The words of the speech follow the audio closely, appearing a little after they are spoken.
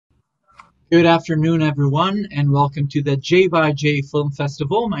Good afternoon, everyone, and welcome to the J by J Film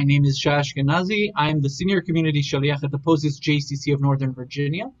Festival. My name is Shy Ashkenazi. I am the Senior Community Shaliach at the POSIS JCC of Northern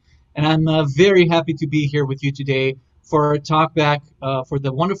Virginia, and I'm very happy to be here with you today for a talk back for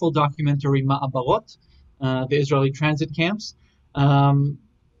the wonderful documentary Ma'abarot, the Israeli transit camps. Um,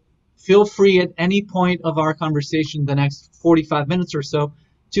 Feel free at any point of our conversation, the next 45 minutes or so,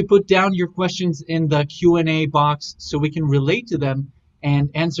 to put down your questions in the Q&A box so we can relate to them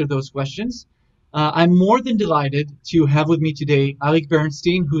and answer those questions. I'm more than delighted to have with me today Arik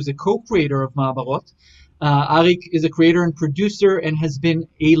Bernstein, who's a co-creator of Ma'abarot. Arik is a creator and producer and has been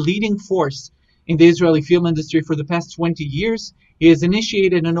a leading force in the Israeli film industry for the past 20 years. He has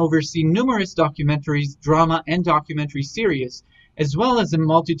initiated and overseen numerous documentaries, drama, and documentary series, as well as a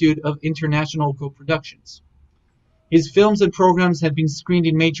multitude of international co-productions. His films and programs have been screened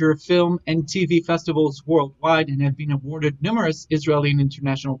in major film and TV festivals worldwide and have been awarded numerous Israeli and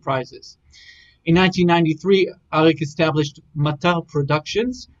international prizes. In 1993, Arik established Matar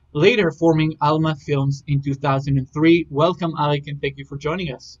Productions, later forming Alma Films in 2003. Welcome, Arik, and thank you for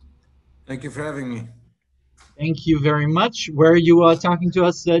joining us. Thank you for having me. Thank you very much. Where are you talking to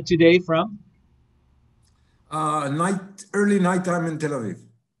us today from? Early nighttime in Tel Aviv.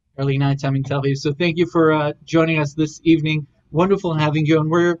 Early nighttime in Tel Aviv. So thank you for joining us this evening. Wonderful having you. And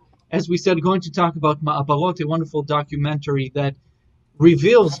we're, as we said, going to talk about Ma'abarot, a wonderful documentary that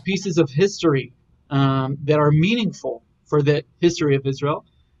reveals pieces of history that are meaningful for the history of Israel.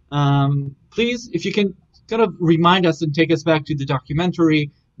 Please, if you can kind of remind us and take us back to the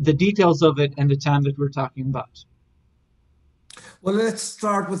documentary, the details of it, and the time that we're talking about. Well, let's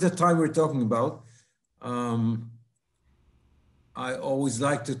start with the time we're talking about. I always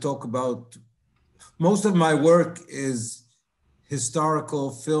like to talk about, most of my work is historical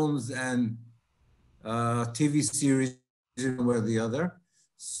films and TV series, one way or the other.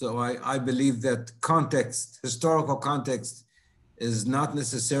 So I believe that context, historical context, is not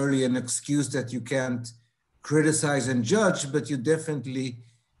necessarily an excuse that you can't criticize and judge, but you definitely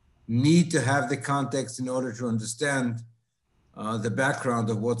need to have the context in order to understand the background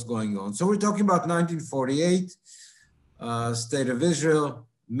of what's going on. So we're talking about 1948, State of Israel,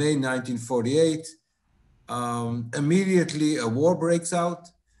 May 1948. Immediately a war breaks out,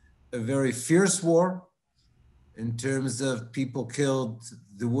 a very fierce war in terms of people killed,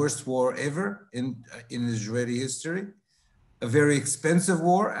 the worst war ever in Israeli history, a very expensive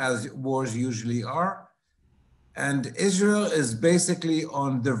war, as wars usually are. And Israel is basically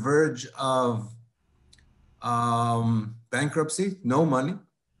on the verge of bankruptcy, no money,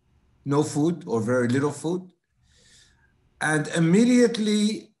 no food or very little food. And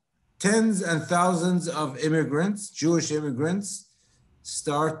immediately tens and thousands of immigrants, Jewish immigrants,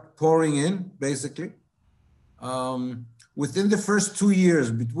 start pouring in, basically. Within the first 2 years,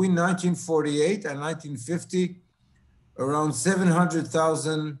 between 1948 and 1950, around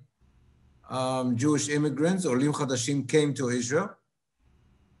 700,000 Jewish immigrants, or Olim Chadashim, came to Israel,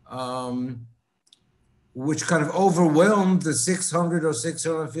 which kind of overwhelmed the 600 or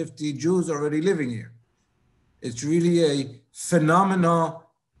 650 Jews already living here. It's really a phenomenon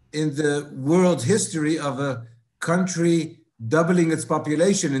in the world history of a country doubling its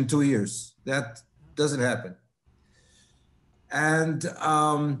population in 2 years. That doesn't happen. And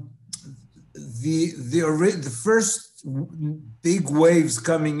the first big waves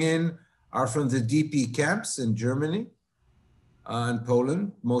coming in are from the DP camps in Germany and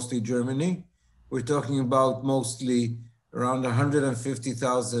Poland, mostly Germany. We're talking about mostly around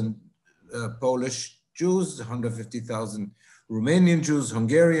 150,000 Polish Jews, 150,000 Romanian Jews,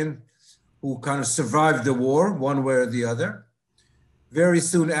 Hungarian, who kind of survived the war one way or the other. Very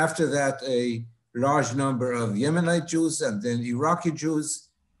soon after that, a large number of Yemenite Jews, and then Iraqi Jews,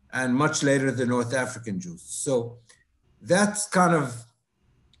 and much later the North African Jews. So that's kind of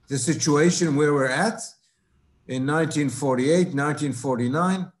the situation where we're at in 1948,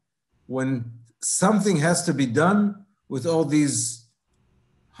 1949, when something has to be done with all these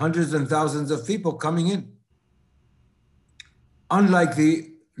hundreds and thousands of people coming in. Unlike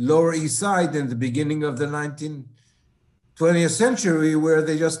the Lower East Side in the beginning of the 20th century, where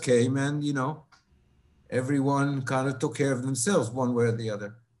they just came and, everyone kind of took care of themselves one way or the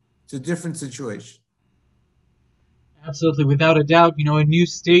other. It's a different situation. Absolutely, without a doubt. A new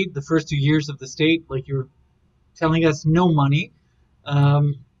state, the first 2 years of the state, like you're telling us, no money.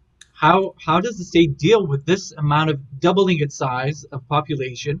 How does the state deal with this amount of doubling its size of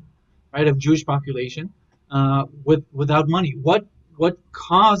population, right, of Jewish population, without money? What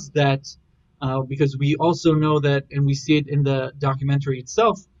caused that? Because we also know that, and we see it in the documentary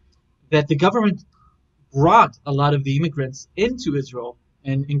itself, that the government brought a lot of the immigrants into Israel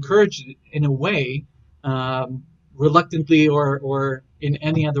and encouraged in a way, reluctantly or in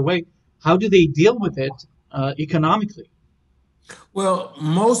any other way. How do they deal with it economically? Well,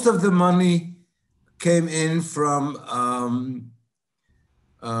 most of the money came in from,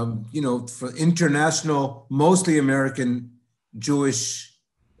 for international, mostly American Jewish,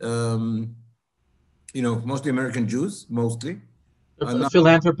 um, mostly American Jews, mostly. A Not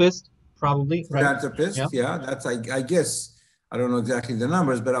philanthropist, probably, right? Yeah. philanthropists, yeah, that's, I guess, I don't know exactly the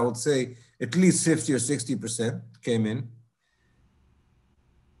numbers, but I would say at least 50 or 60% came in.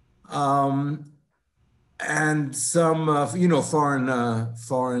 Um, and some, foreign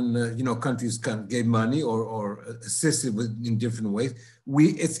countries kind of gave money or assisted with in different ways.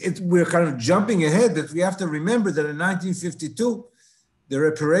 We're kind of jumping ahead, that we have to remember that in 1952, the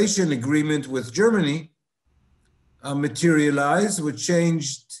reparation agreement with Germany materialized, which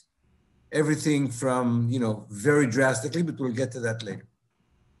changed everything from, very drastically, but we'll get to that later.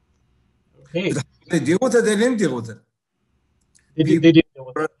 Okay. But they deal with it, they didn't deal with it. They did deal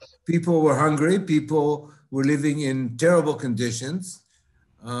with it. People were hungry, people were living in terrible conditions,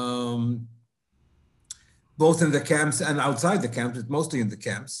 both in the camps and outside the camps, but mostly in the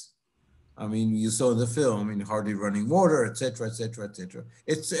camps. I mean, you saw the film, hardly running water, et cetera, et cetera, et cetera.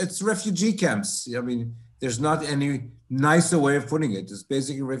 It's refugee camps. I mean, there's not any nicer way of putting it. It's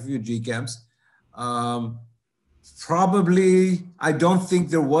basically refugee camps. Probably, I don't think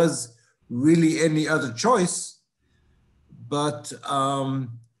there was really any other choice, but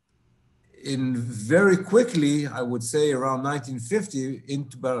in very quickly, I would say around 1950,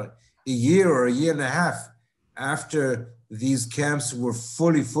 into about a year or a year and a half after these camps were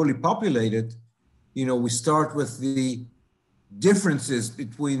fully populated, we start with the differences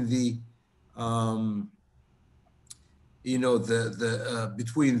between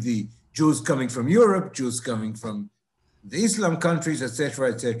between the Jews coming from Europe, Jews coming from the Islam countries, et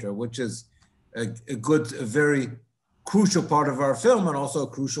cetera, which is a very crucial part of our film and also a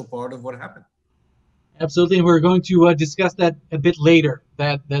crucial part of what happened. Absolutely, and we're going to discuss that a bit later.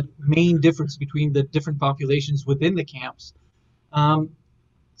 That main difference between the different populations within the camps.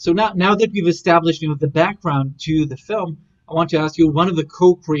 So now that we've established the background to the film, I want to ask you, one of the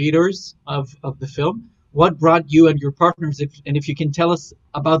co-creators of the film, what brought you and your partners, and if you can tell us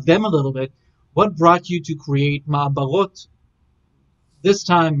about them a little bit, what brought you to create Ma'abarot this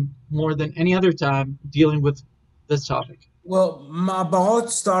time more than any other time dealing with this topic? Well, Ma'abarot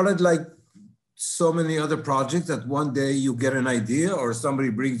started like so many other projects, that one day you get an idea or somebody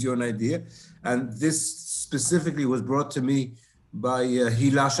brings you an idea. And this specifically was brought to me by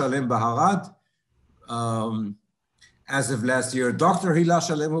Hila Shalem Baharad. As of last year, Dr. Hila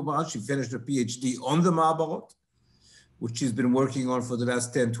Shalem Baharad, she finished a PhD on the Ma'abarot, which she's been working on for the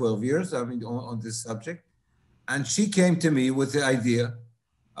last 10, 12 years, on this subject. And she came to me with the idea.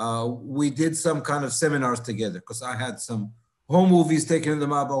 We did some kind of seminars together because I had some home movies taken in the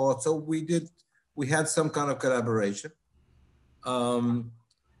Ma'abarot. So we had some kind of collaboration.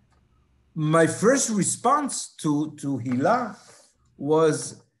 My first response to Hila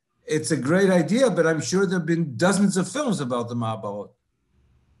was, it's a great idea, but I'm sure there have been dozens of films about the Ma'abarot.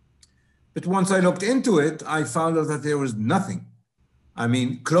 But once I looked into it, I found out that there was nothing.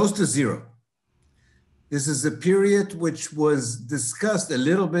 Close to zero. This is a period which was discussed a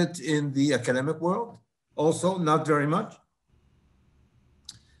little bit in the academic world, also not very much.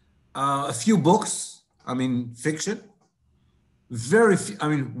 A few books, fiction. Very few,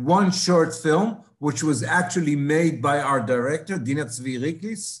 one short film, which was actually made by our director, Dina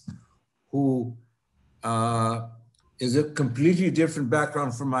Tzvi, who is a completely different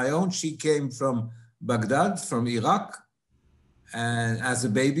background from my own. She came from Baghdad, from Iraq. And as a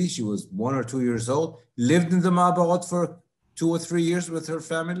baby, she was 1 or 2 years old, lived in the Ma'abarot for 2 or 3 years with her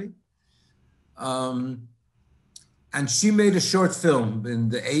family. And she made a short film in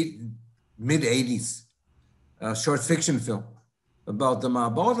the mid-80s, a short fiction film about the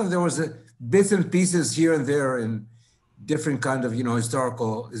Ma'abarot. And there was bits and pieces here and there in different kind of,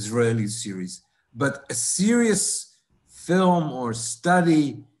 historical Israeli series. But a serious film or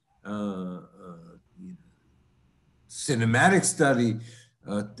study, cinematic study,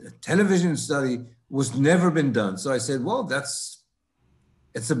 television study was never been done. So I said, well,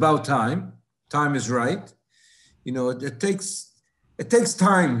 it's about time. Time is right. It takes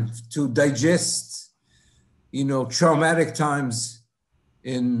time to digest, traumatic times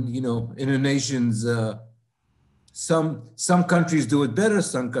in a nation's, some countries do it better,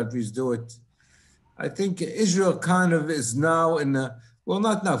 some countries do it. I think Israel kind of is now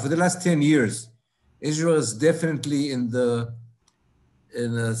not now, for the last 10 years, Israel is definitely in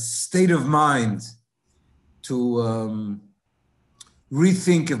a state of mind to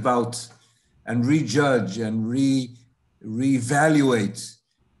rethink about and rejudge and reevaluate.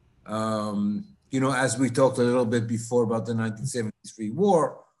 As we talked a little bit before about the 1973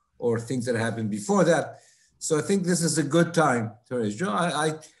 war or things that happened before that. So I think this is a good time for Israel.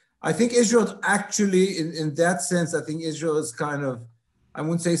 I think Israel actually, in that sense, I think Israel is kind of, I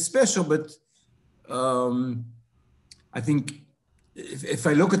wouldn't say special, but I think if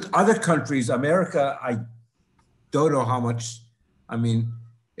I look at other countries, America, I don't know how much. I mean,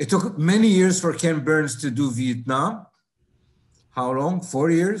 it took many years for Ken Burns to do Vietnam. How long?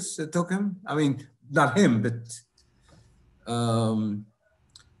 4 years it took him? I mean, not him, but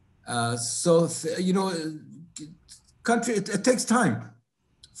country, it takes time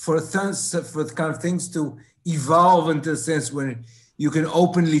for the kind of things to evolve into a sense where you can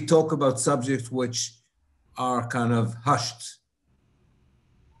openly talk about subjects which are kind of hushed.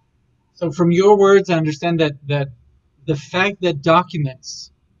 So from your words, I understand that the fact that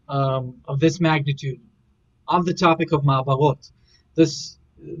documents of this magnitude on the topic of Ma'abarot, this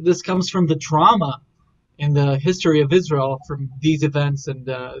comes from the trauma in the history of Israel from these events and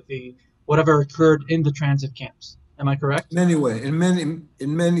the whatever occurred in the transit camps. Am I correct? In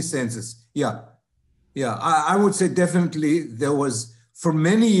many senses, yeah. I would say definitely there was, for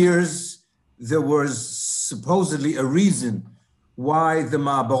many years, there was supposedly a reason why the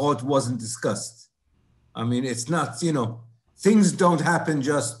Ma'abarot wasn't discussed. I mean, it's not, things don't happen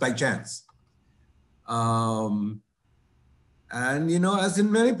just by chance. And, as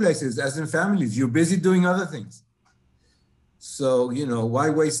in many places, as in families, you're busy doing other things. So, why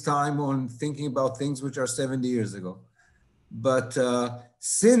waste time on thinking about things which are 70 years ago? But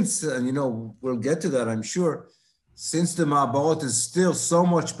since, we'll get to that, I'm sure, since the Ma'abarot is still so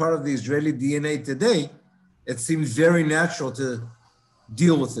much part of the Israeli DNA today, it seems very natural to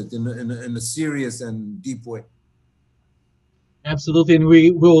deal with it in a serious and deep way. Absolutely, and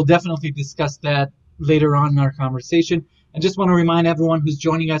we will definitely discuss that later on in our conversation. I just want to remind everyone who's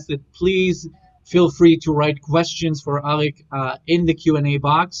joining us that please feel free to write questions for Arik in the Q&A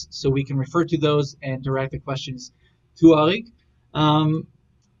box so we can refer to those and direct the questions to Arik.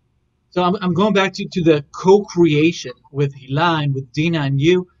 So I'm going back to the co-creation with Hila and with Dina and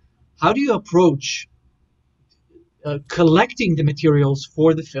you. How do you approach collecting the materials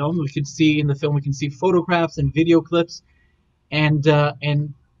for the film? We can see in the film, we can see photographs and video clips, and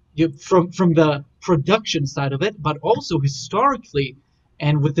from the production side of it, but also historically,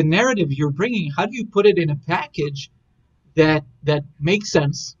 and with the narrative you're bringing, how do you put it in a package that makes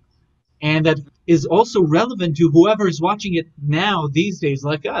sense and that is also relevant to whoever is watching it now these days,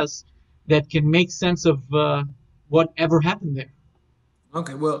 like us, that can make sense of whatever happened there?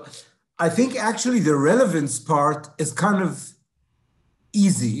 Okay, well, I think actually the relevance part is kind of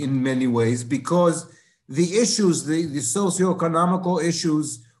easy in many ways because the issues, the socioeconomical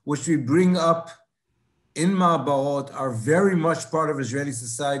issues which we bring up in Ma'abarot are very much part of Israeli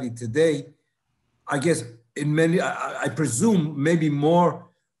society today. I guess in many, I presume maybe more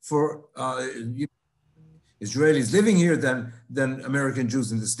for Israelis living here than American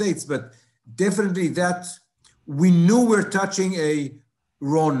Jews in the States, but definitely that we knew we're touching a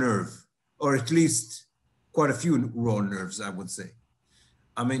raw nerve, or at least quite a few raw nerves, I would say.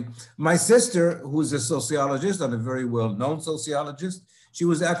 I mean, my sister, who's a sociologist and a very well-known sociologist, she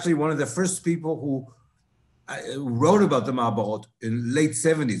was actually one of the first people who wrote about the Ma'abarot in late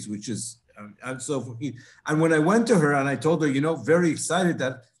 70s, which is, and when I went to her and I told her, very excited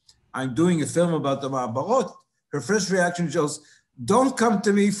that I'm doing a film about the Ma'abarot, her first reaction was, don't come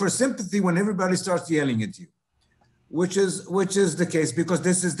to me for sympathy when everybody starts yelling at you, which is the case, because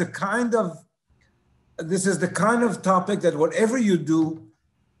this is the kind of topic that whatever you do,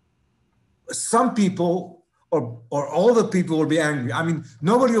 some people or all the people will be angry. I mean,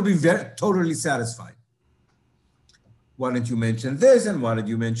 nobody will be totally satisfied. Why didn't you mention this? And why did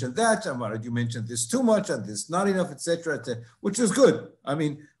you mention that? And why did you mention this too much and this not enough, etc., which is good. I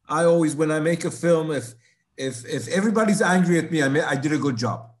mean, I always, when I make a film, if everybody's angry at me, I did a good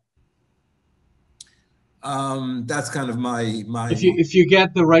job. That's kind of my. If you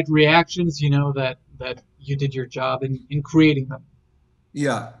get the right reactions, you know that you did your job in creating them.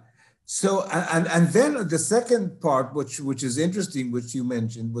 Yeah. So and then the second part, which is interesting, which you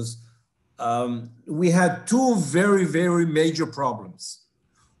mentioned, was we had two very, very major problems.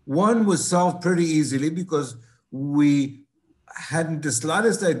 One was solved pretty easily because we hadn't the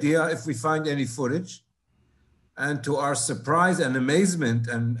slightest idea if we find any footage, and to our surprise and amazement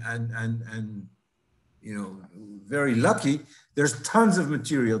and very lucky, there's tons of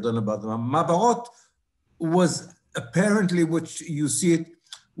material done about them. Ma'abarot was apparently, which you see it,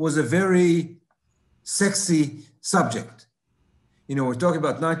 was a very sexy subject. we're talking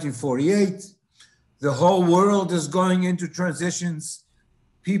about 1948. The whole world is going into transitions.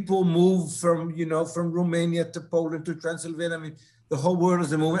 People move from Romania to Poland to Transylvania. I mean, the whole world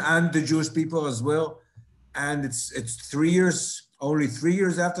is moving, and the Jewish people as well. And it's only 3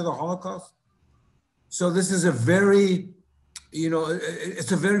 years after the Holocaust. So this is a very,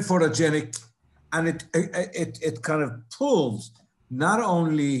 it's a very photogenic, and it kind of pulls not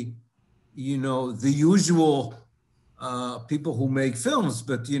only, the usual people who make films,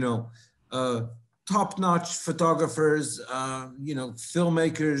 but top-notch photographers,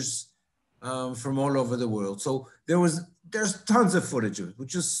 filmmakers from all over the world. So there's tons of footage of it,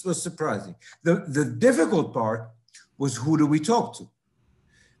 which was surprising. The difficult part was, who do we talk to?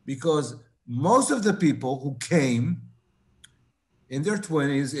 Because most of the people who came in their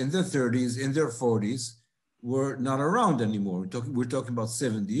 20s, in their 30s, in their 40s were not around anymore. We're talking about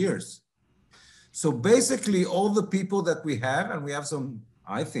 70 years. So basically all the people that we have, and we have some,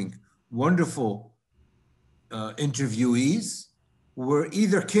 I think, wonderful interviewees, were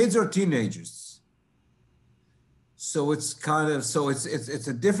either kids or teenagers. So it's it's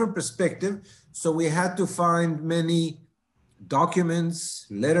a different perspective. So we had to find many documents,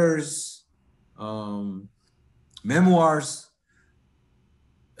 letters, memoirs,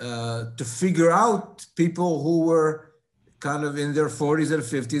 to figure out people who were kind of in their 40s and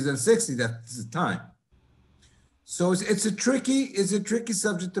 50s and 60s at the time. So it's a tricky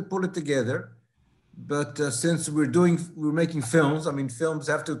subject to pull it together. But since we're making films, I mean, films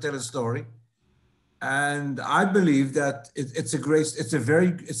have to tell a story. And I believe that it's a great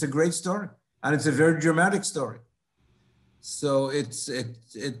story, and it's a very dramatic story. So it's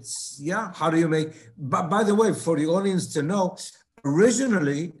how do you make, by the way, for the audience to know,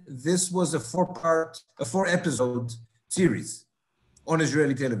 originally this was a four episode series on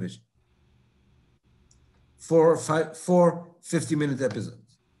Israeli television. Four 50-minute episodes.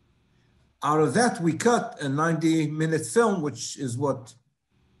 Out of that, we cut a 90-minute film, which is what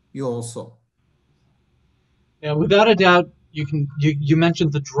you all saw. Yeah, without a doubt, you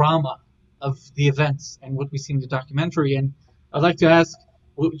mentioned the drama of the events and what we see in the documentary, and I'd like to ask,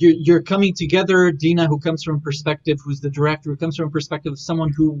 you're coming together, Dina, who comes from a perspective, who's the director, who comes from a perspective of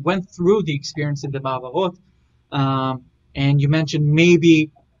someone who went through the experience in the Ma'avarot, and you mentioned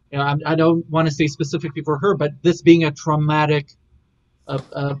maybe, I don't want to say specifically for her, but this being a traumatic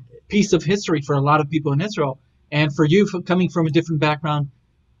piece of history for a lot of people in Israel, and for you coming from a different background,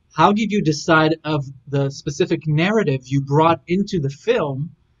 how did you decide of the specific narrative you brought into the film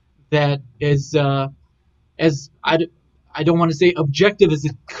that is as I don't want to say objective as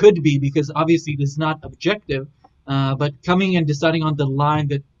it could be, because obviously it is not objective, but coming and deciding on the line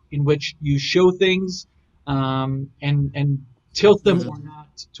that in which you show things and tilt them or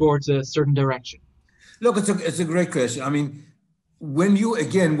not towards a certain direction? Look, it's a great question. I mean, when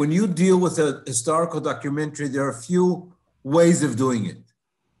you deal with a historical documentary, there are a few ways of doing it.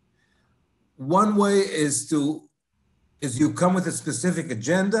 One way is you come with a specific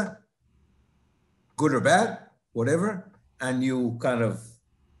agenda, good or bad, whatever, and you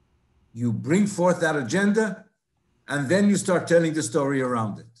bring forth that agenda, and then you start telling the story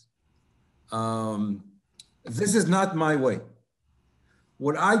around it. This is not my way.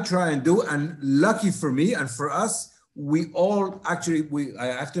 What I try and do, and lucky for me and for us, I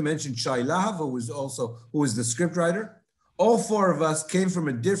have to mention Shai Lahav, who is the scriptwriter. All four of us came from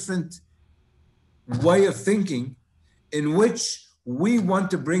a different way of thinking in which we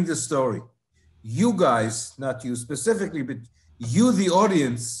want to bring the story. You guys, not you specifically, but you, the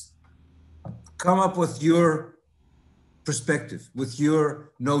audience, come up with your perspective, with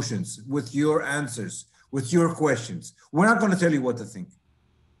your notions, with your answers, with your questions. We're not going to tell you what to think.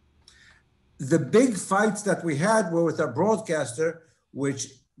 The big fights that we had were with our broadcaster, which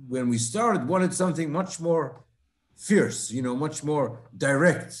when we started wanted something much more fierce, much more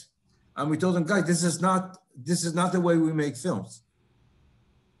direct. And we told them, guys, this is not the way we make films.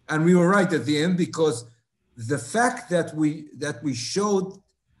 And we were right at the end, because the fact that we showed,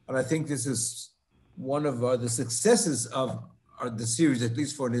 and I think this is one of the successes of the series, at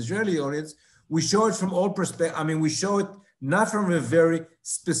least for an Israeli audience, we show it from all perspectives. I mean, we show it not from a very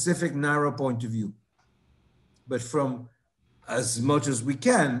specific, narrow point of view, but from as much as we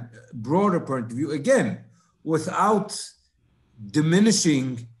can, broader point of view, again, without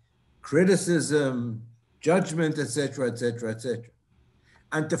diminishing criticism, judgment, etc., etc., etc.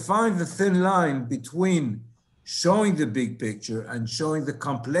 And to find the thin line between showing the big picture and showing the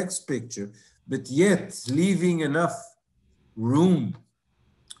complex picture, but yet leaving enough room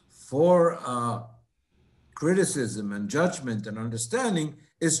for criticism and judgment and understanding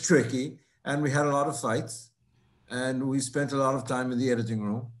is tricky. And we had a lot of fights. and we spent a lot of time in the editing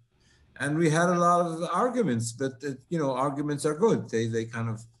room, and we had a lot of arguments. But arguments are good. They kind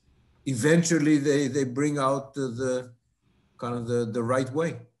of eventually they bring out the kind of the right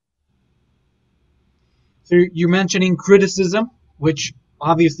way. So you're mentioning criticism, which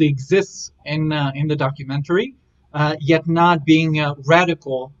obviously exists in the documentary, yet not being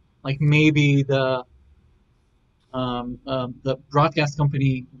radical, like maybe the broadcast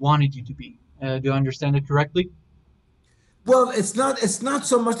company wanted you to be. Do I understand it correctly? Well, it's not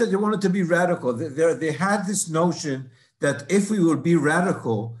so much that they wanted to be radical. They had this notion that if we would be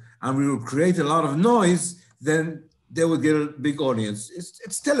radical and we would create a lot of noise, then they would get a big audience.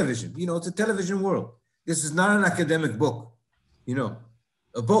 It's television, it's a television world. This is not an academic book, you know,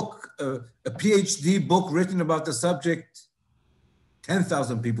 a book, a PhD book written about the subject,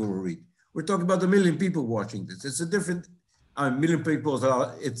 10,000 people will read. We're talking about 1 million people watching this. It's a different, 1 million people is a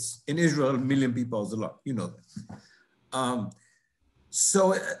lot. It's in Israel, 1 million people is a lot, you know that.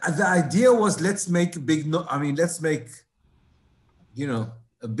 So the idea was, let's make a big, let's make,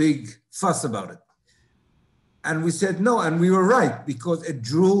 a big fuss about it. And we said no, and we were right, because it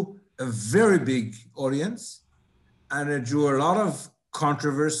drew a very big audience, and it drew a lot of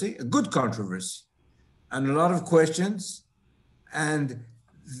controversy, a good controversy, and a lot of questions. And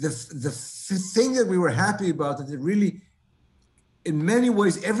the thing that we were happy about is that really, in many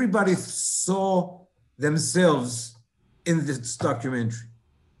ways, everybody saw themselves in this documentary.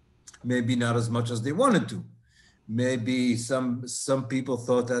 Maybe not as much as they wanted to. Maybe some people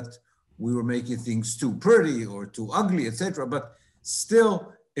thought that we were making things too pretty or too ugly, etc. But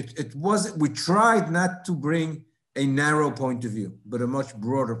still, it was, we tried not to bring a narrow point of view, but a much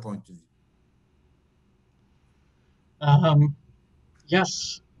broader point of view.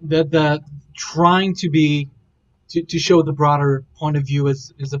 Yes, the trying to show the broader point of view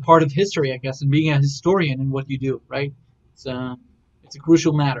is a part of history, I guess, and being a historian in what you do, right? It's a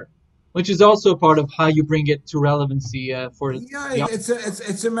crucial matter, which is also a part of how you bring it to relevancy for Yeah, the.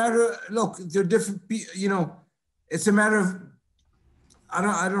 it's a matter. Look, they're different. It's a matter of, I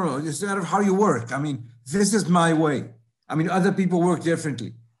don't know. It's a matter of how you work. I mean, this is my way. I mean, other people work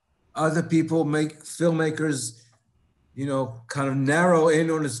differently. Other people filmmakers, kind of narrow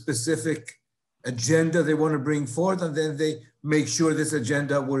in on a specific agenda they want to bring forth, and then they make sure this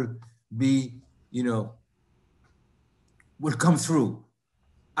agenda will be, will come through.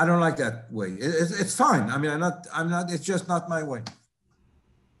 I don't like that way. It's fine. I mean, I'm not, it's just not my way.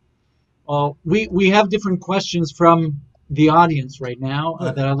 We have different questions from the audience right now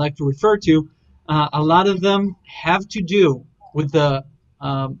that I'd like to refer to. A lot of them have to do with the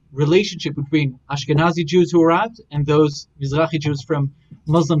relationship between Ashkenazi Jews who arrived and those Mizrahi Jews from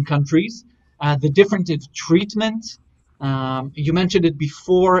Muslim countries, the different treatment. You mentioned it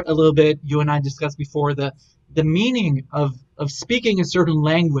before a little bit. You and I discussed before the meaning of speaking a certain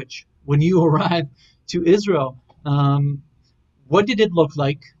language when you arrive to Israel. What did it look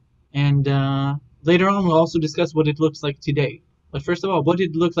like? And later on, we'll also discuss what it looks like today. But first of all, what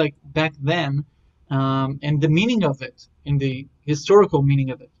did it look like back then, and the meaning of it, and the historical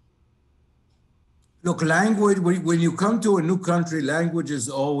meaning of it? Look, language, when you come to a new country, language is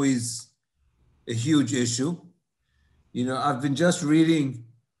always a huge issue. I've been just reading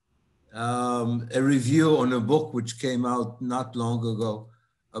a review on a book which came out not long ago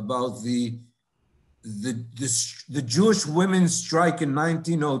about the Jewish women's strike in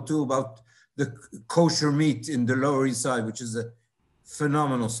 1902 about the kosher meat in the Lower East Side, which is a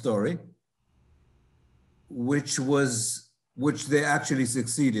phenomenal story, which they actually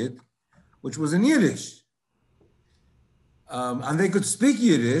succeeded, which was in Yiddish. And they could speak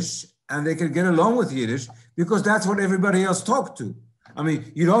Yiddish and they could get along with Yiddish because that's what everybody else talked to. I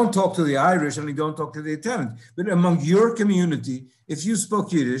mean, you don't talk to the Irish and you don't talk to the Italians, but among your community, if you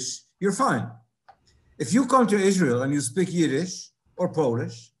spoke Yiddish, you're fine. If you come to Israel and you speak Yiddish or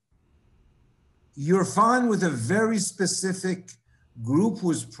Polish, you're fine with a very specific group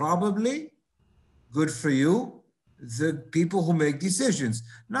who's probably good for you, the people who make decisions,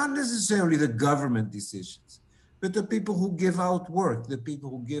 not necessarily the government decisions, but the people who give out work, the people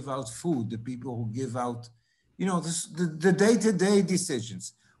who give out food, the people who give out, the day-to-day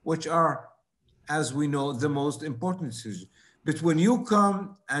decisions, which are, as we know, the most important decisions. But when you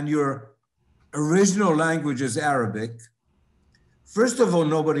come and your original language is Arabic, first of all,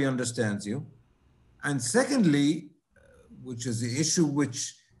 nobody understands you. And secondly, which is the issue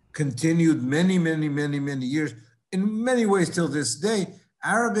which continued many, many, many, many years, in many ways till this day,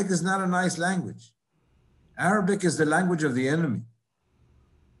 Arabic is not a nice language. Arabic is the language of the enemy.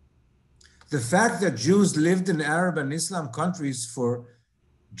 The fact that Jews lived in Arab and Islam countries for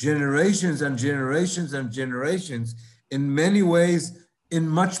generations and generations and generations, in many ways, in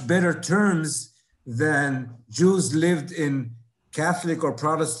much better terms than Jews lived in Catholic or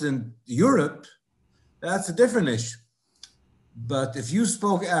Protestant Europe, that's a different issue. But if you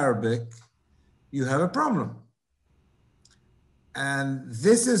spoke Arabic, you have a problem. And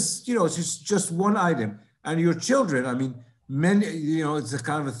this is, it's just one item. And your children, I mean, many, it's a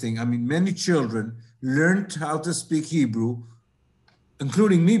kind of a thing. I mean, many children learned how to speak Hebrew,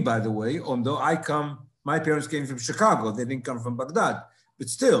 including me, by the way, although my parents came from Chicago. They didn't come from Baghdad. But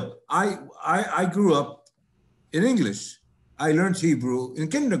still, I grew up in English. I learned Hebrew in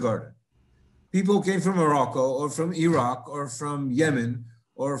kindergarten. People who came from Morocco or from Iraq or from Yemen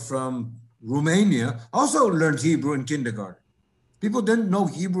or from Romania also learned Hebrew in kindergarten. People didn't know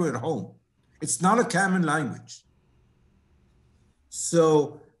Hebrew at home. It's not a common language.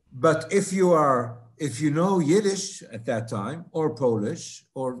 So, but if you know Yiddish at that time, or Polish,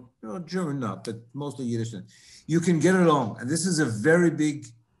 or German, not, but mostly Yiddish, you can get along. And this is a very big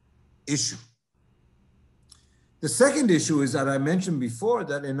issue. The second issue is that I mentioned before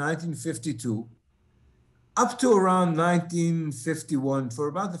that in 1952, up to around 1951, for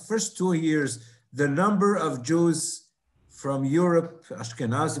about the first 2 years, the number of Jews from Europe,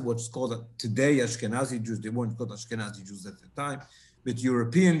 Ashkenazi, what's called today Ashkenazi Jews, they weren't called Ashkenazi Jews at the time, but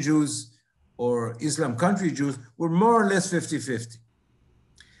European Jews or Islam country Jews were more or less 50-50.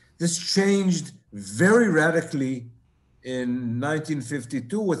 This changed very radically in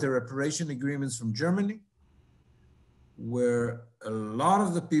 1952 with the reparation agreements from Germany, where a lot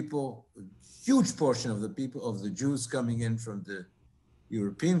of the people, a huge portion of the people, of the Jews coming in from the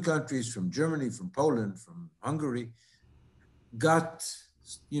European countries, from Germany, from Poland, from Hungary, got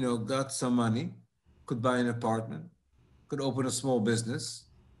some money, could buy an apartment, could open a small business,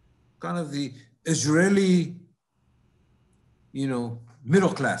 kind of the Israeli,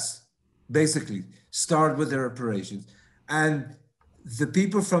 middle class, basically, start with their reparations. And the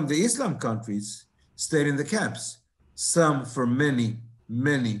people from the Islam countries stayed in the camps, some for many,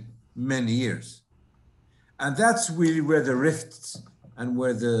 many, many years. And that's really where the rifts and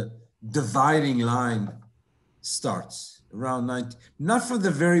where the dividing line starts. Around 90, not from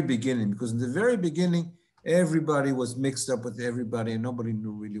the very beginning, because in the very beginning, everybody was mixed up with everybody and nobody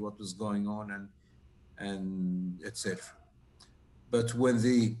knew really what was going on and etc. But when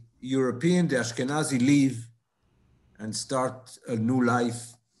the European, the Ashkenazi leave and start a new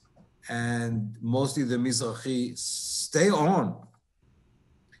life, and mostly the Mizrahi stay on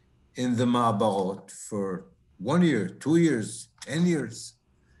in the Ma'abarot for 1 year, 2 years, 10 years,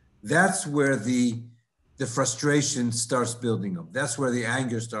 that's where the frustration starts building up. That's where the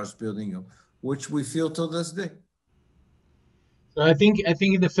anger starts building up, which we feel till this day. So I think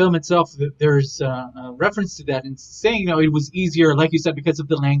in the film itself there's a reference to that and saying it was easier, like you said, because of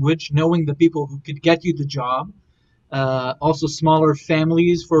the language, knowing the people who could get you the job. Also, smaller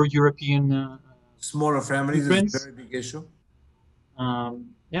families for European. Smaller families is a very big issue.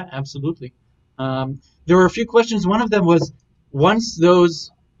 Yeah, absolutely. There were a few questions. One of them was, once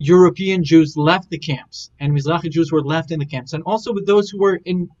those European Jews left the camps and Mizrahi Jews were left in the camps, and also with those who were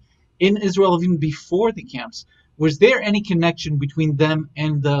in Israel even before the camps, was there any connection between them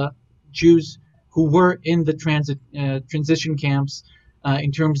and the Jews who were in the transition camps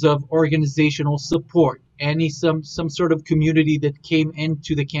in terms of organizational support? Some sort of community that came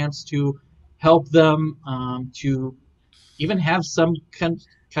into the camps to help them, to even have some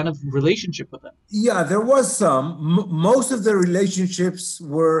kind of relationship with them? Yeah, there was some. Most of the relationships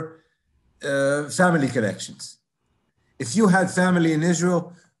were family connections. If you had family in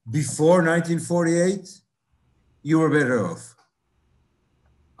Israel before 1948, you were better off.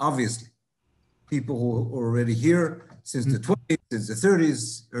 Obviously, people who were already here since the 20s, since the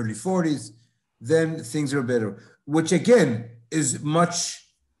 30s, early 40s, then things are better, which again is much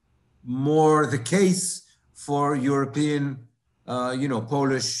more the case for European,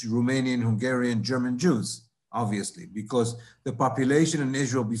 Polish, Romanian, Hungarian, German Jews, obviously, because the population in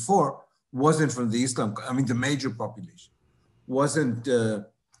Israel before wasn't from the Islam, the major population wasn't,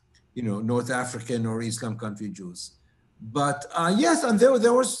 North African or Islam country Jews. But yes, and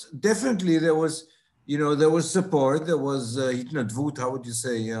there was definitely, there was support, there was hitnadvut, how would you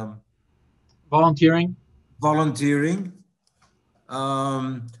say? Volunteering.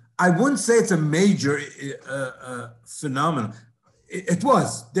 I wouldn't say it's a major phenomenon. It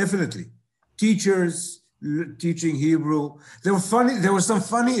was definitely teachers teaching Hebrew. There were some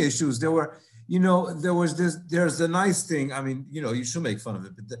funny issues. There's the nice thing. You should make fun of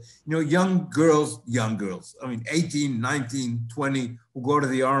it, but young girls, 18, 19, 20, who go to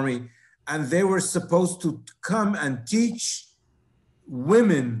the army, and they were supposed to come and teach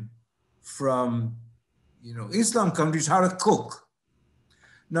women from, Islam countries how to cook.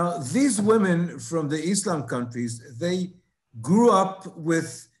 Now, these women from the Islam countries, they grew up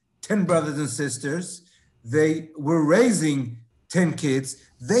with 10 brothers and sisters. They were raising 10 kids.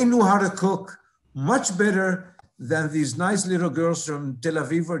 They knew how to cook much better than these nice little girls from Tel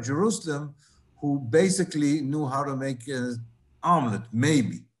Aviv or Jerusalem who basically knew how to make an omelet,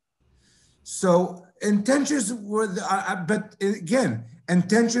 maybe. So intentions were, but again,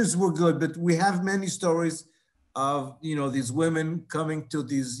 intentions were good. But we have many stories of these women coming to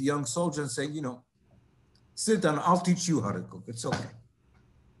these young soldiers and saying, sit down, I'll teach you how to cook. It's okay.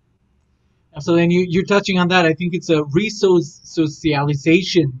 So, and you're touching on that. I think it's a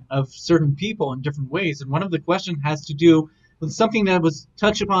resocialization of certain people in different ways. And one of the questions has to do with something that was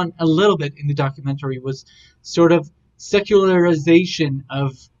touched upon a little bit in the documentary, was sort of secularization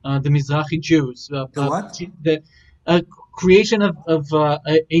of the Mizrahi Jews. The what? The creation of a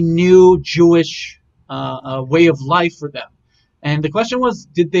new Jewish way of life for them. And the question was,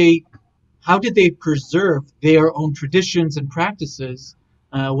 how did they preserve their own traditions and practices?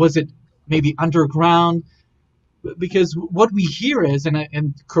 Was it maybe underground? Because what we hear is,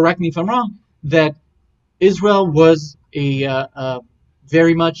 and correct me if I'm wrong, that Israel was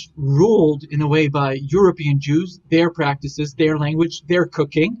very much ruled in a way by European Jews, their practices, their language, their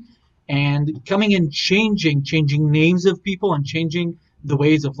cooking, and coming and changing names of people and changing the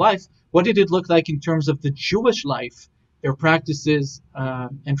ways of life. What did it look like in terms of the Jewish life, their practices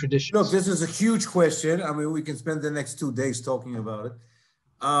and traditions? Look, this is a huge question. I mean, we can spend the next 2 days talking about it.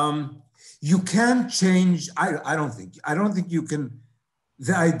 You can't change. I don't think you can.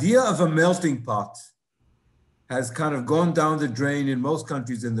 The idea of a melting pot has kind of gone down the drain in most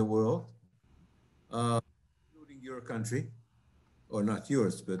countries in the world, including your country, or not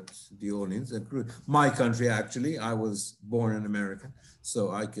yours, but the Orleans, my country, actually. I was born in America,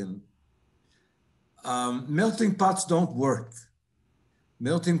 so I can. Melting pots don't work.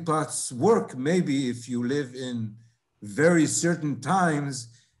 Melting pots work maybe if you live in very certain times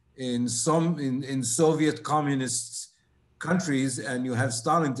in Soviet communist countries and you have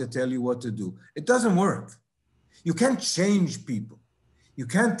Stalin to tell you what to do. It doesn't work. You can't change people. You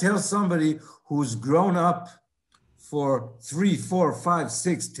can't tell somebody who's grown up for 3, 4, 5,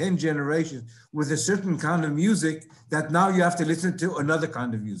 6, 10 generations with a certain kind of music that now you have to listen to another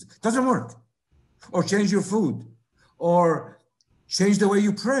kind of music. It doesn't work. Or change your food, or change the way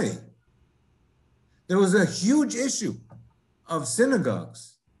you pray. There was a huge issue of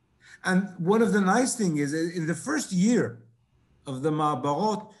synagogues. And one of the nice things is in the first year of the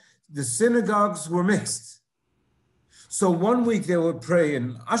Ma'abarot, the synagogues were mixed. So 1 week they would pray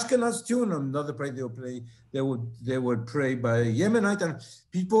in Ashkenaz tune, another pray they would pray by Yemenite, and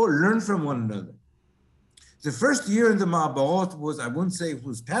people learn from one another. The first year in the Ma'abarot was, I wouldn't say it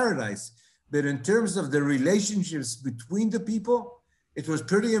was paradise, but in terms of the relationships between the people, it was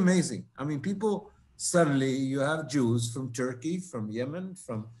pretty amazing. I mean, people, suddenly you have Jews from Turkey, from Yemen,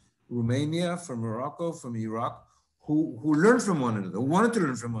 from Romania, from Morocco, from Iraq, who learned from one another, wanted to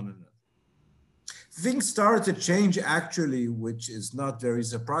learn from one another. Things started to change actually, which is not very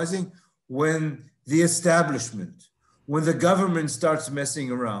surprising, when the establishment, when the government starts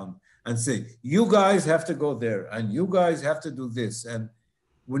messing around and say, you guys have to go there and you guys have to do this. And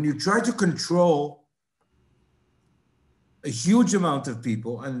when you try to control a huge amount of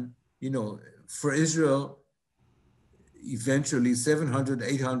people, and, for Israel, eventually 700,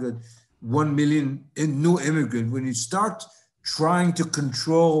 800, 1 million new immigrants, when you start trying to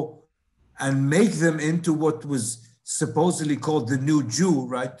control and make them into what was supposedly called the new Jew,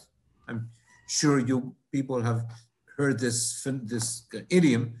 right? I'm sure you people have heard this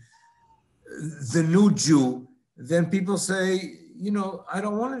idiom, the new Jew. Then people say, I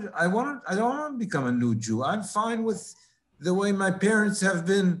don't want to become a new Jew. I'm fine with the way my parents have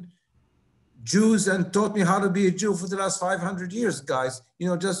been Jews and taught me how to be a Jew for the last 500 years, guys.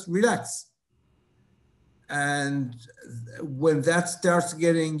 Just relax. And when that starts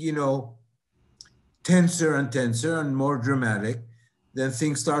getting, tenser and tenser and more dramatic, then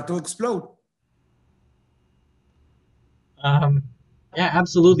things start to explode. Yeah,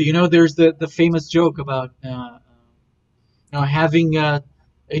 absolutely. There's the famous joke about having a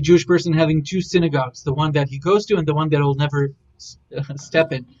Jewish person having two synagogues, the one that he goes to and the one that will never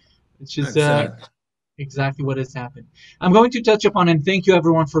step in, which is exactly what has happened. I'm going to touch upon, and thank you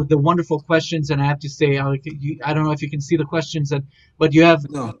everyone for the wonderful questions. And I have to say, I don't know if you can see the questions, but you have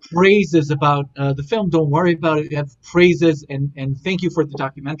praises about the film. Don't worry about it. You have praises, and thank you for the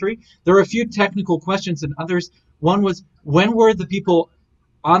documentary. There are a few technical questions and others. One was, when were the people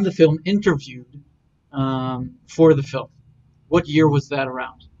on the film interviewed for the film? What year was that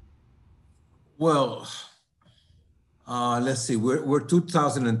around? Well, let's see. We're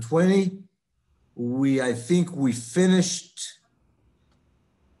 2020. I think we finished.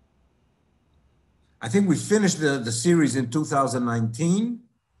 I think we finished the series in 2019.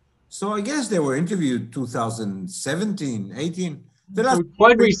 So I guess they were interviewed 2017, 18. The last So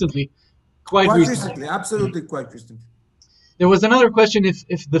quite recently. Quite quite recently. recently, absolutely quite recently. There was another question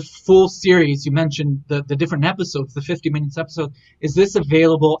if the full series, you mentioned the different episodes, the 50 minutes episode, is this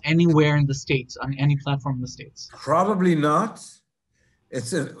available anywhere in the States, on any platform in the States? Probably not.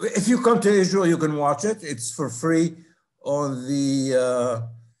 If you come to Israel, you can watch it. It's for free on the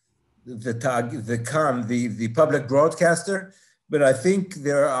public broadcaster. But I think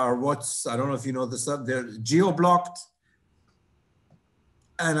there are I don't know if you know this stuff. They're geo-blocked,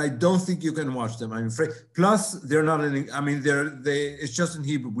 and I don't think you can watch them. I'm afraid. Plus, they're not in. I mean, it's just in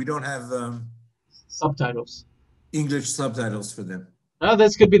Hebrew. We don't have Subtitles. English subtitles for them. Oh,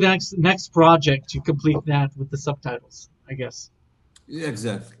 this could be the next project to complete that with the subtitles, I guess.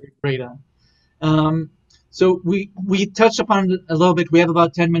 Exactly. Great on. So we touched upon it a little bit. We have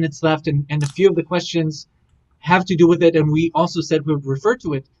about 10 minutes left, and a few of the questions have to do with it, and we also said we would refer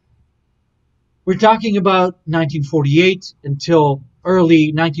to it. We're talking about 1948 until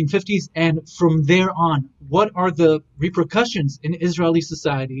early 1950s, and from there on, what are the repercussions in Israeli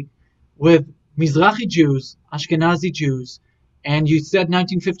society with Mizrahi Jews, Ashkenazi Jews, and you said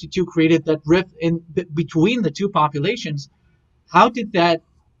 1952 created that rift between the two populations. How did that,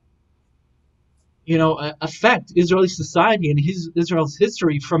 affect Israeli society and Israel's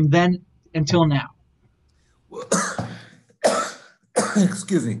history from then until now?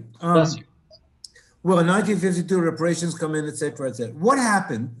 Excuse me. Bless you. Well, in 1952, reparations come in, et cetera, et cetera. What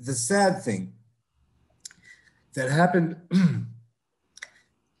happened, the sad thing that happened,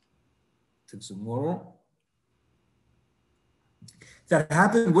 took some more, that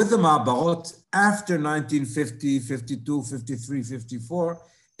happened with the Ma'abarot after 1950, 52, 53, 54,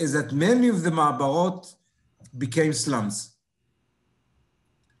 is that many of the Ma'abarot became slums,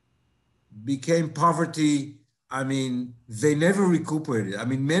 became poverty. I mean, they never recuperated. I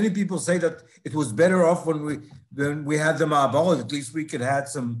mean, many people say that it was better off when we had the Ma'abarot. At least we could have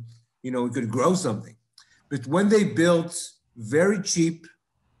some, we could grow something. But when they built very cheap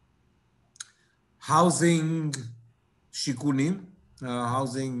housing, shikunim,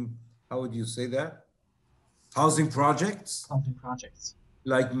 housing, how would you say that? Housing projects. Housing projects.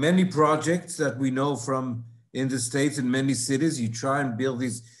 Like many projects that we know from in the States in many cities, you try and build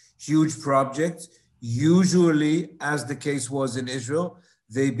these huge projects. Usually, as the case was in Israel,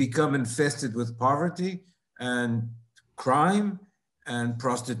 they become infested with poverty and crime and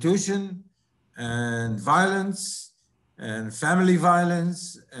prostitution and violence and family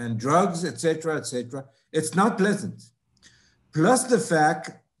violence and drugs, et cetera, et cetera. It's not pleasant. Plus the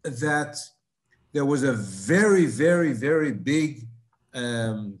fact that there was a very, very, very big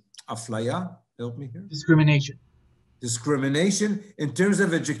aflaya, help me here? Discrimination in terms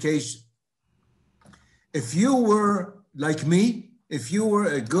of education. If you were like me, if you were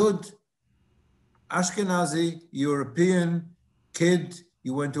a good Ashkenazi, European kid,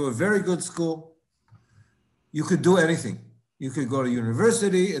 you went to a very good school, you could do anything. You could go to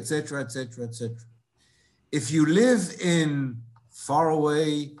university, et cetera, et cetera, et cetera. If you live in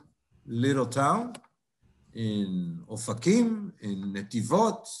faraway little town, in Ofakim, in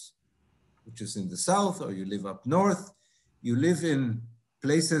Netivot, which is in the south, or you live up north, you live in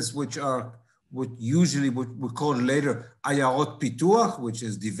places which are what we call later Ayarot Pituach, which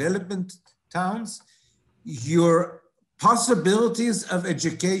is development towns, your possibilities of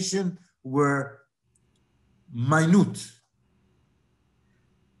education were minute.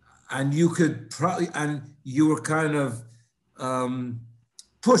 And you were kind of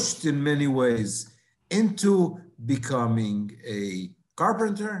pushed in many ways into becoming a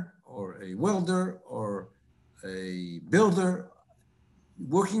carpenter or a welder or a builder,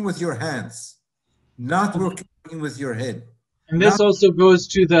 working with your hands, not working with your head. And this also goes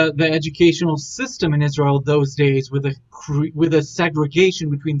to the educational system in Israel those days, with a segregation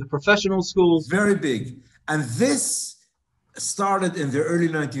between the professional schools. Very big. And this started in the early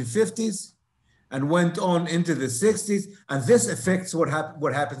 1950s and went on into the 60s. And this affects what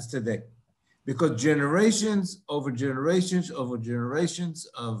happens today. Because generations over generations over generations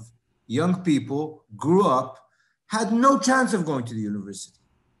of young people grew up, had no chance of going to the university,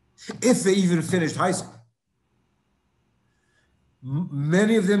 if they even finished high school.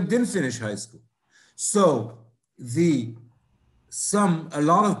 Many of them didn't finish high school. So a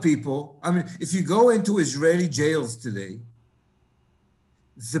lot of people, I mean, if you go into Israeli jails today,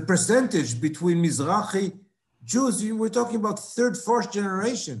 the percentage between Mizrahi Jews, we're talking about third, fourth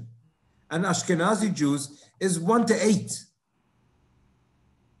generation. And Ashkenazi Jews is 1 to 8.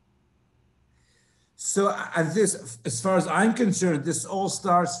 So, and this, as far as I'm concerned, this all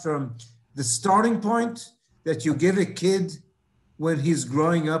starts from the starting point that you give a kid when he's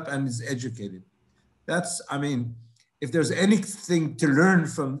growing up and is educated. That's, I mean, if there's anything to learn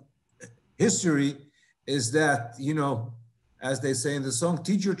from history, is that, you know, as they say in the song,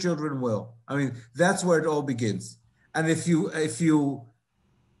 teach your children well. I mean, that's where it all begins. And if you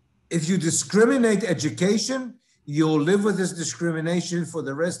discriminate education, you'll live with this discrimination for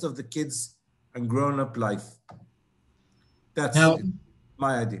the rest of the kids and grown-up life. That's Now,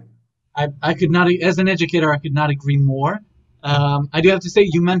 my idea. I could not, as an educator, I could not agree more. I do have to say,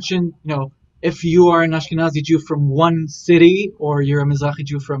 you mentioned, you know, if you are an Ashkenazi Jew from one city or you're a Mizrahi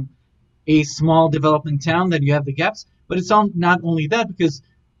Jew from a small developing town, then you have the gaps. But it's not only that, because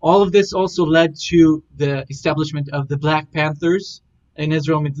all of this also led to the establishment of the Black Panthers in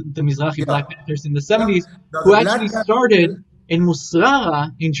Israel, the Mizrahi Yeah, Black Panthers in the yeah. 70s, Now who the Black actually Panther, started in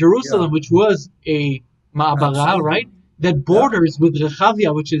Musrara in yeah, Jerusalem, which was a ma'abara, absolutely. right? That Yeah, borders with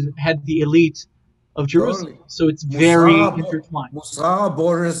Rechavia, which had the elite of Jerusalem. totally. So it's very Musrara, intertwined. Musrara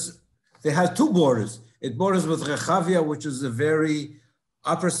borders, they had two borders. It borders with Rechavia, which is a very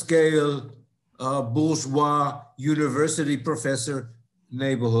upper scale, bourgeois university professor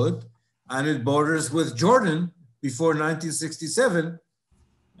neighborhood. And it borders with Jordan before 1967,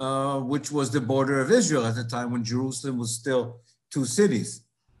 which was the border of Israel at the time when Jerusalem was still two cities.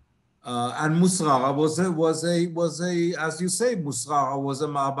 And Musrara was a, as you say, Musrara was a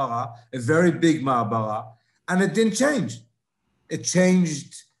ma'abara, a very big ma'abara, and it didn't change. It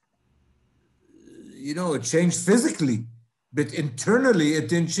changed, you know, it changed physically, but internally it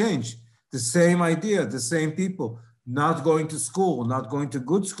didn't change. The same idea, the same people, not going to school, not going to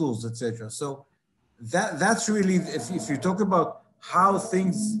good schools, etc. So that's really, if you talk about how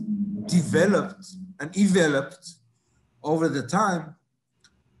things developed and enveloped over the time,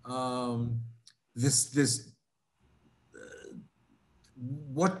 this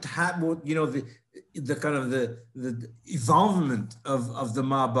what happened, you know, the kind of the evolvement of the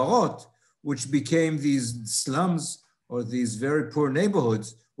Ma'abarot, which became these slums or these very poor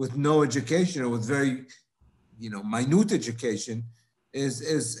neighborhoods with no education or with very, you know, minute education,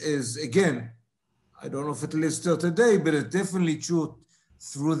 is again, I don't know if it lives still today, but it's definitely true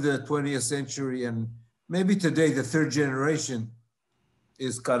through the 20th century, and maybe today the third generation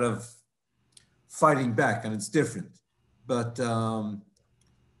is kind of fighting back, and it's different. But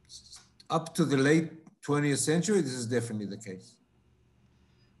up to the late 20th century, this is definitely the case.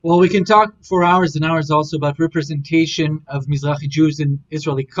 Well, we can talk for hours and hours also about representation of Mizrahi Jews in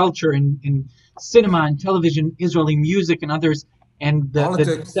Israeli culture, in cinema and television, Israeli music and others, and the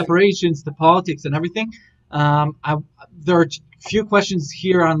Politics. separations, the politics and everything. There are a few questions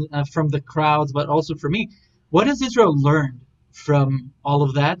here on from the crowds, but also for me. What has Israel learned from all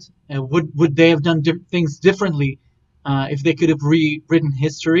of that? Would they have done things differently if they could have rewritten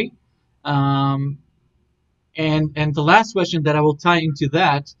history? Um, and the last question that I will tie into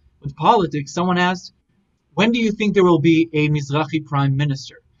that with politics, someone asked, when do you think there will be a Mizrahi prime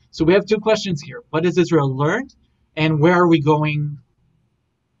minister? So we have two questions here. What has Israel learned, and where are we going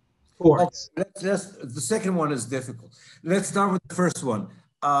Okay, towards? the second one is difficult. Let's start with the first one.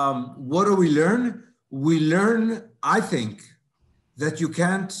 What do we learn? We learn, I think, that you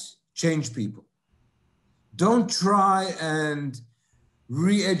can't change people. Don't try and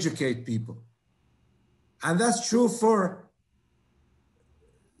re-educate people. And that's true for,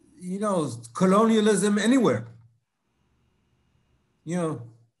 you know, colonialism anywhere. You know,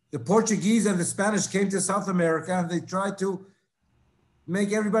 the Portuguese and the Spanish came to South America and they tried to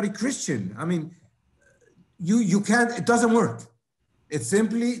make everybody Christian. I mean, you can't, it doesn't work. It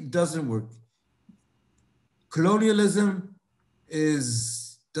simply doesn't work. Colonialism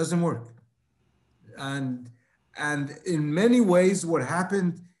doesn't work. And in many ways, what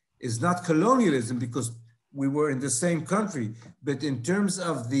happened is not colonialism because we were in the same country, but in terms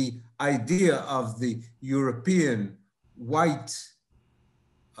of the idea of the European white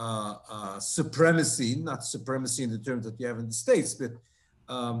supremacy, not supremacy in the terms that you have in the States, but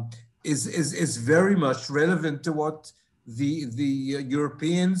is very much relevant to what the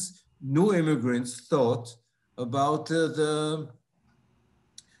Europeans, new immigrants, thought about the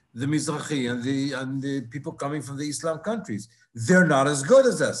Mizrahi and the people coming from the Islam countries. They're not as good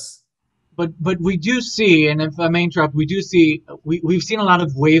as us. But we do see, and if I may interrupt, we do see we've seen a lot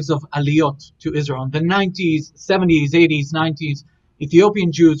of waves of aliyot to Israel in the 90s, 70s, 80s, 90s,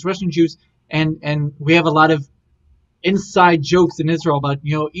 Ethiopian Jews, Russian Jews, and we have a lot of inside jokes in Israel about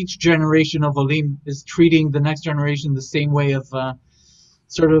each generation of Olim is treating the next generation the same way of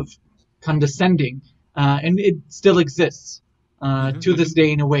sort of condescending, and it still exists to this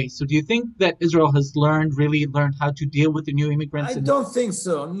day in a way. So do you think that Israel has really learned how to deal with the new immigrants? I don't think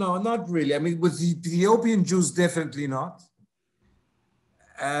so. No, not really. I mean, with the Ethiopian Jews, definitely not.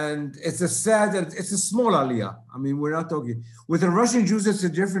 And it's it's a small aliyah. I mean, we're not talking. With the Russian Jews, it's a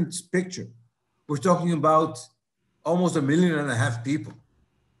different picture. We're talking about almost 1.5 million people.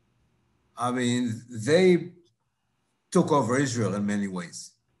 I mean, they took over Israel in many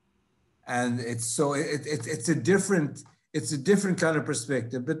ways. And it's a different kind of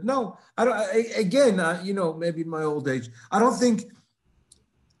perspective. But no, I don't. Again, maybe in my old age, I don't think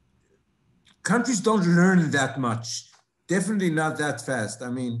countries don't learn that much. Definitely not that fast. I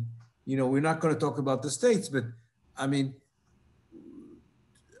mean, we're not going to talk about the States, but I mean,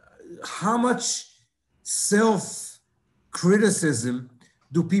 how much self-criticism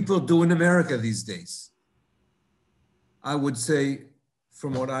do people do in America these days? I would say,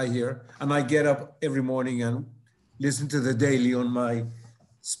 from what I hear, and I get up every morning and listen to the Daily on my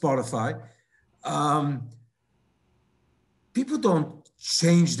Spotify, people don't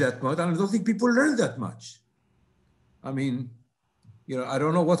change that much. I don't think people learn that much. I mean, I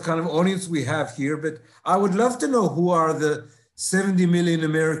don't know what kind of audience we have here, but I would love to know who are the 70 million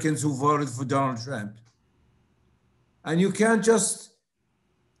Americans who voted for Donald Trump. And you can't just,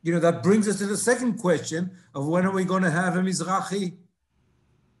 that brings us to the second question of when are we going to have a Mizrahi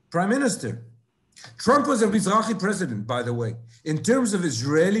prime minister? Trump was a Mizrahi president, by the way. In terms of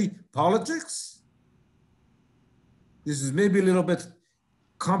Israeli politics, this is maybe a little bit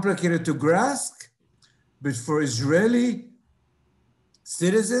complicated to grasp, but for Israeli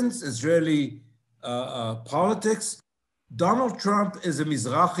citizens, Israeli politics, Donald Trump is a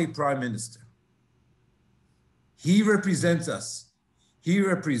Mizrahi prime minister. He represents us. He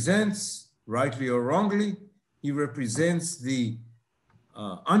represents, rightly or wrongly, he represents the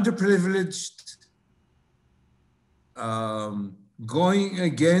underprivileged, going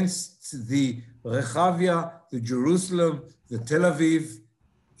against the Rechavia, the Jerusalem, the Tel Aviv,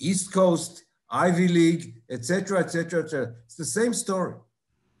 East Coast, Ivy League, etc., etc., etc. It's the same story.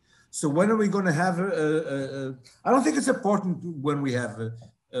 So when are we going to have I don't think it's important when we have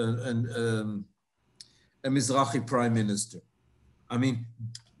a Mizrahi prime minister. I mean,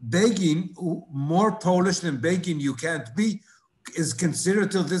 Begin, more Polish than Begin you can't be, is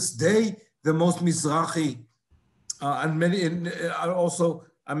considered till this day the most Mizrahi, and many also,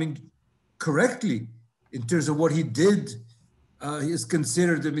 I mean, correctly, in terms of what he did, he is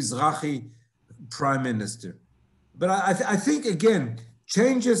considered the Mizrahi prime minister. But I think, again,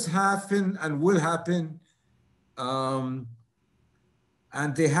 changes happen and will happen, and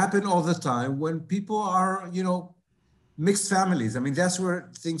they happen all the time when people are, mixed families. I mean, that's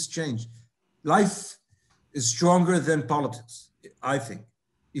where things change. Life is stronger than politics, I think,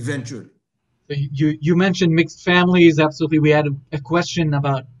 eventually. You mentioned mixed families. Absolutely. We had a question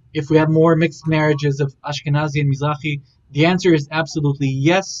about if we have more mixed marriages of Ashkenazi and Mizrahi. The answer is absolutely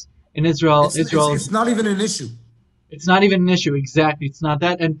yes. In Israel, it's not even an issue. It's not even an issue. Exactly. It's not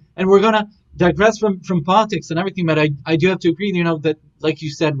that. And we're going to digress from politics and everything, but I do have to agree, that, like you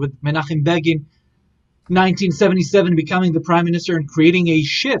said, with Menachem Begin, 1977 becoming the prime minister and creating a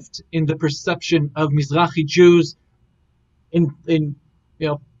shift in the perception of Mizrahi Jews in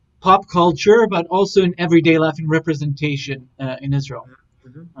pop culture, but also in everyday life and representation in Israel.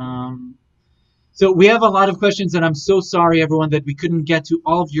 So we have a lot of questions, and I'm so sorry, everyone, that we couldn't get to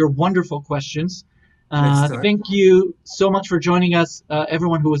all of your wonderful questions. Thank you so much for joining us,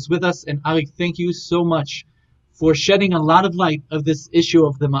 everyone who was with us. And Arik, thank you so much for shedding a lot of light of this issue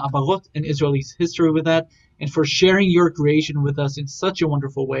of the Ma'abarot and Israel's history with that, and for sharing your creation with us in such a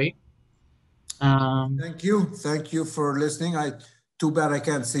wonderful way. Thank you. Thank you for listening. Too bad I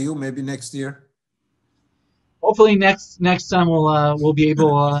can't see you. Maybe next year. Hopefully next time we'll be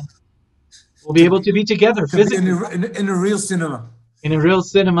able to be together physically in a real cinema. In a real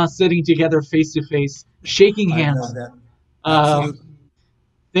cinema, sitting together face to face, shaking hands. I love that. Absolutely.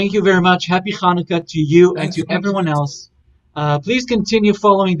 Thank you very much. Happy Hanukkah to you and to everyone else. Please continue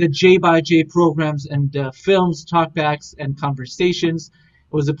following the J by J programs and films, talkbacks, and conversations.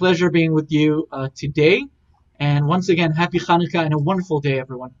 It was a pleasure being with you today. And once again, happy Hanukkah and a wonderful day,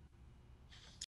 everyone.